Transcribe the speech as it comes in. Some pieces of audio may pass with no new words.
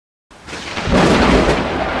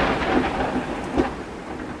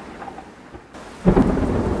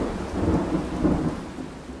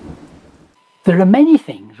There are many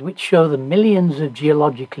things which show the millions of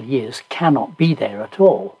geological years cannot be there at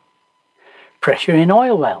all. Pressure in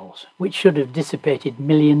oil wells, which should have dissipated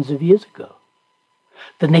millions of years ago.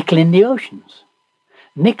 The nickel in the oceans.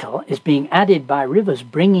 Nickel is being added by rivers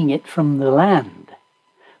bringing it from the land.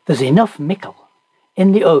 There's enough nickel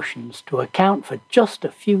in the oceans to account for just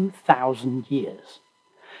a few thousand years.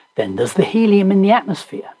 Then there's the helium in the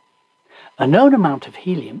atmosphere. A known amount of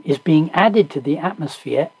helium is being added to the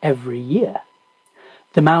atmosphere every year.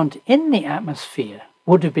 The amount in the atmosphere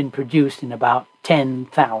would have been produced in about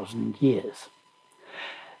 10,000 years.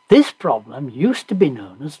 This problem used to be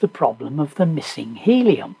known as the problem of the missing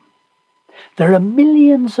helium. There are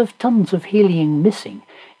millions of tons of helium missing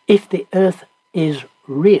if the Earth is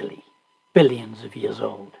really billions of years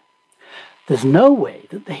old. There's no way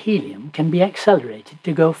that the helium can be accelerated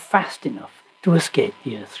to go fast enough to escape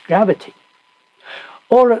the Earth's gravity.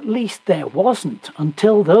 Or at least there wasn't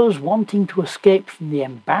until those wanting to escape from the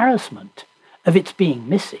embarrassment of its being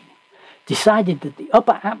missing decided that the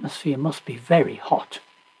upper atmosphere must be very hot.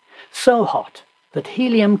 So hot that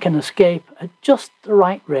helium can escape at just the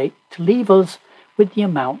right rate to leave us with the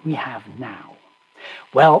amount we have now.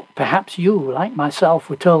 Well, perhaps you, like myself,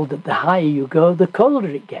 were told that the higher you go, the colder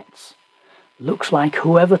it gets. Looks like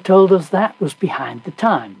whoever told us that was behind the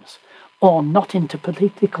times, or not into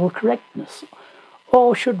political correctness,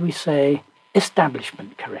 or should we say,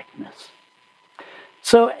 establishment correctness.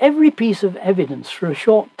 So every piece of evidence for a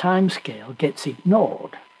short time scale gets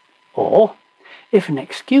ignored. Or, if an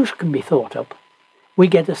excuse can be thought up, we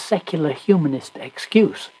get a secular humanist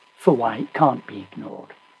excuse for why it can't be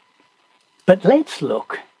ignored. But let's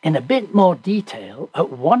look in a bit more detail at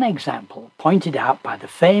one example pointed out by the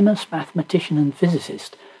famous mathematician and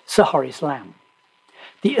physicist Sir Horace Lamb.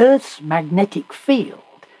 The Earth's magnetic field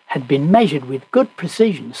had been measured with good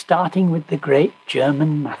precision, starting with the great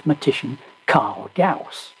German mathematician Carl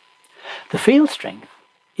Gauss. The field strength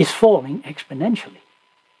is falling exponentially.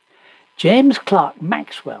 James Clerk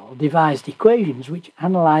Maxwell devised equations which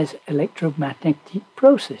analyze electromagnetic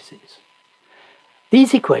processes.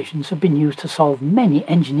 These equations have been used to solve many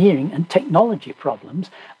engineering and technology problems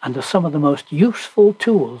and are some of the most useful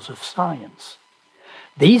tools of science.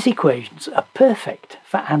 These equations are perfect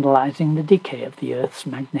for analyzing the decay of the Earth's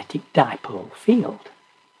magnetic dipole field,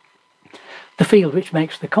 the field which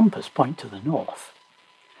makes the compass point to the north.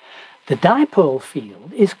 The dipole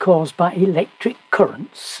field is caused by electric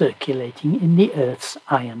currents circulating in the Earth's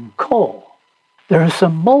iron core. There are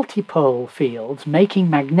some multipole fields making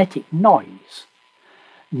magnetic noise.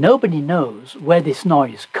 Nobody knows where this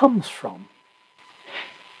noise comes from.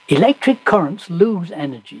 Electric currents lose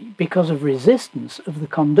energy because of resistance of the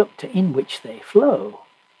conductor in which they flow.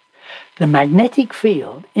 The magnetic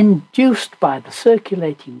field induced by the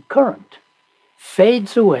circulating current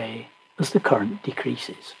fades away as the current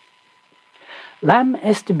decreases. Lamb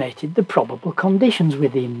estimated the probable conditions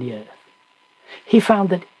within the Earth. He found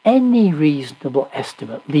that any reasonable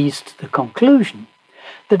estimate leads to the conclusion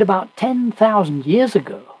that about 10,000 years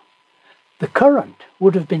ago, the current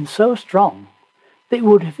would have been so strong that it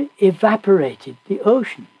would have evaporated the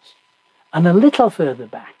oceans, and a little further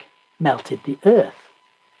back, melted the Earth.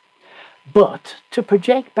 But to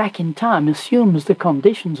project back in time assumes the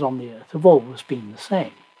conditions on the Earth have always been the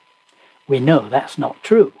same. We know that's not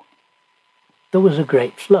true. There was a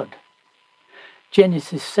great flood.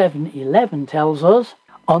 Genesis 7:11 tells us,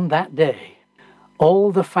 "On that day,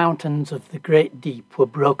 all the fountains of the great deep were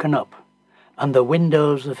broken up, and the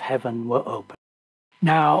windows of heaven were opened."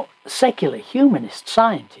 Now, secular humanist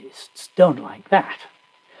scientists don't like that,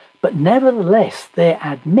 but nevertheless they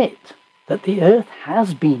admit that the Earth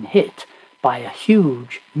has been hit by a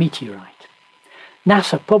huge meteorite.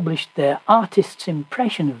 NASA published their artist's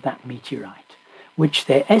impression of that meteorite, which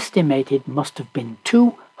they estimated must have been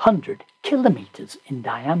 200 kilometers in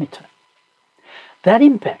diameter. That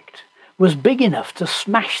impact was big enough to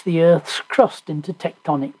smash the Earth's crust into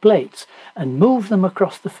tectonic plates and move them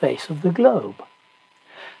across the face of the globe.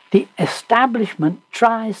 The establishment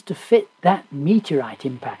tries to fit that meteorite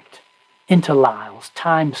impact into Lyell's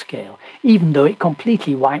timescale, even though it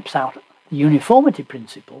completely wipes out the uniformity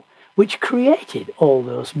principle which created all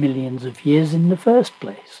those millions of years in the first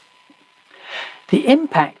place. The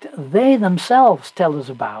impact they themselves tell us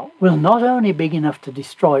about was not only big enough to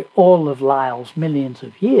destroy all of Lyell's millions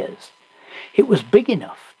of years, it was big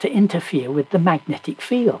enough to interfere with the magnetic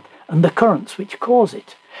field and the currents which cause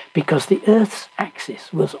it, because the Earth's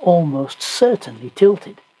axis was almost certainly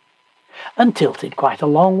tilted, and tilted quite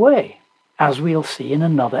a long way, as we'll see in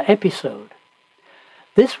another episode.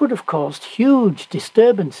 This would have caused huge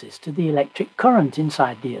disturbances to the electric current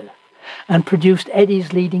inside the Earth, and produced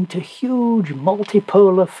eddies leading to huge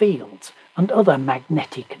multipolar fields and other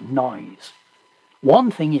magnetic noise.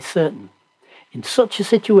 One thing is certain: in such a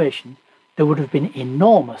situation, there would have been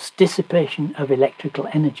enormous dissipation of electrical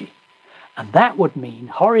energy, and that would mean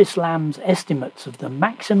Horace Lamb's estimates of the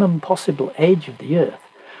maximum possible age of the Earth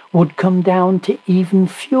would come down to even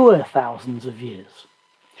fewer thousands of years.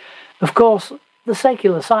 Of course, the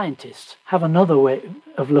secular scientists have another way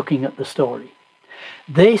of looking at the story.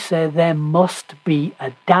 They say there must be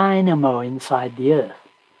a dynamo inside the Earth.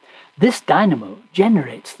 This dynamo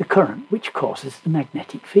generates the current which causes the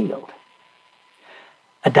magnetic field.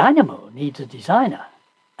 A dynamo needs a designer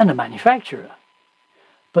and a manufacturer,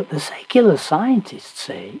 but the secular scientists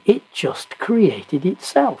say it just created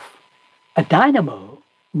itself. A dynamo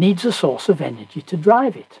needs a source of energy to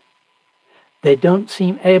drive it. They don't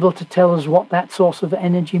seem able to tell us what that source of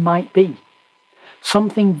energy might be.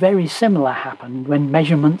 Something very similar happened when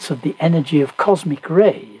measurements of the energy of cosmic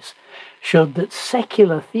rays showed that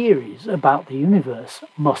secular theories about the universe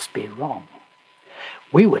must be wrong.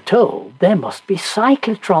 We were told there must be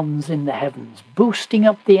cyclotrons in the heavens boosting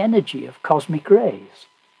up the energy of cosmic rays.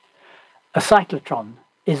 A cyclotron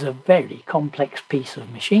is a very complex piece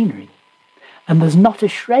of machinery, and there's not a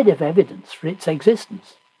shred of evidence for its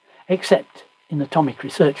existence, except in atomic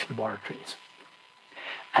research laboratories.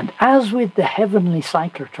 And as with the heavenly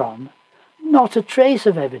cyclotron, not a trace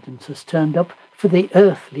of evidence has turned up for the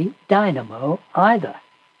earthly dynamo either.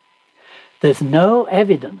 There's no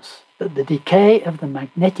evidence that the decay of the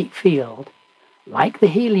magnetic field, like the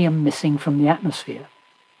helium missing from the atmosphere,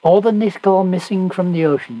 or the nickel missing from the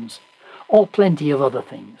oceans, or plenty of other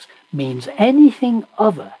things, means anything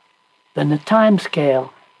other than a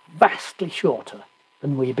timescale vastly shorter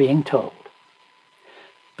than we're being told.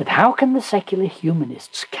 But how can the secular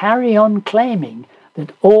humanists carry on claiming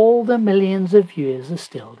that all the millions of years are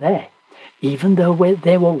still there, even though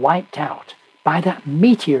they were wiped out by that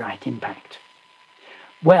meteorite impact?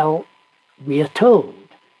 Well, we are told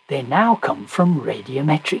they now come from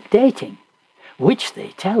radiometric dating, which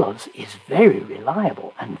they tell us is very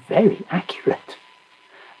reliable and very accurate.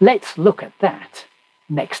 Let's look at that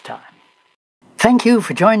next time. Thank you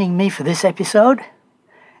for joining me for this episode.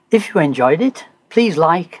 If you enjoyed it, please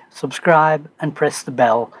like, subscribe, and press the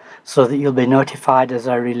bell so that you'll be notified as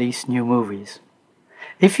I release new movies.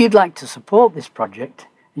 If you'd like to support this project,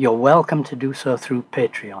 you're welcome to do so through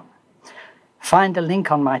Patreon. Find a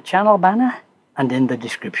link on my channel banner and in the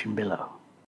description below.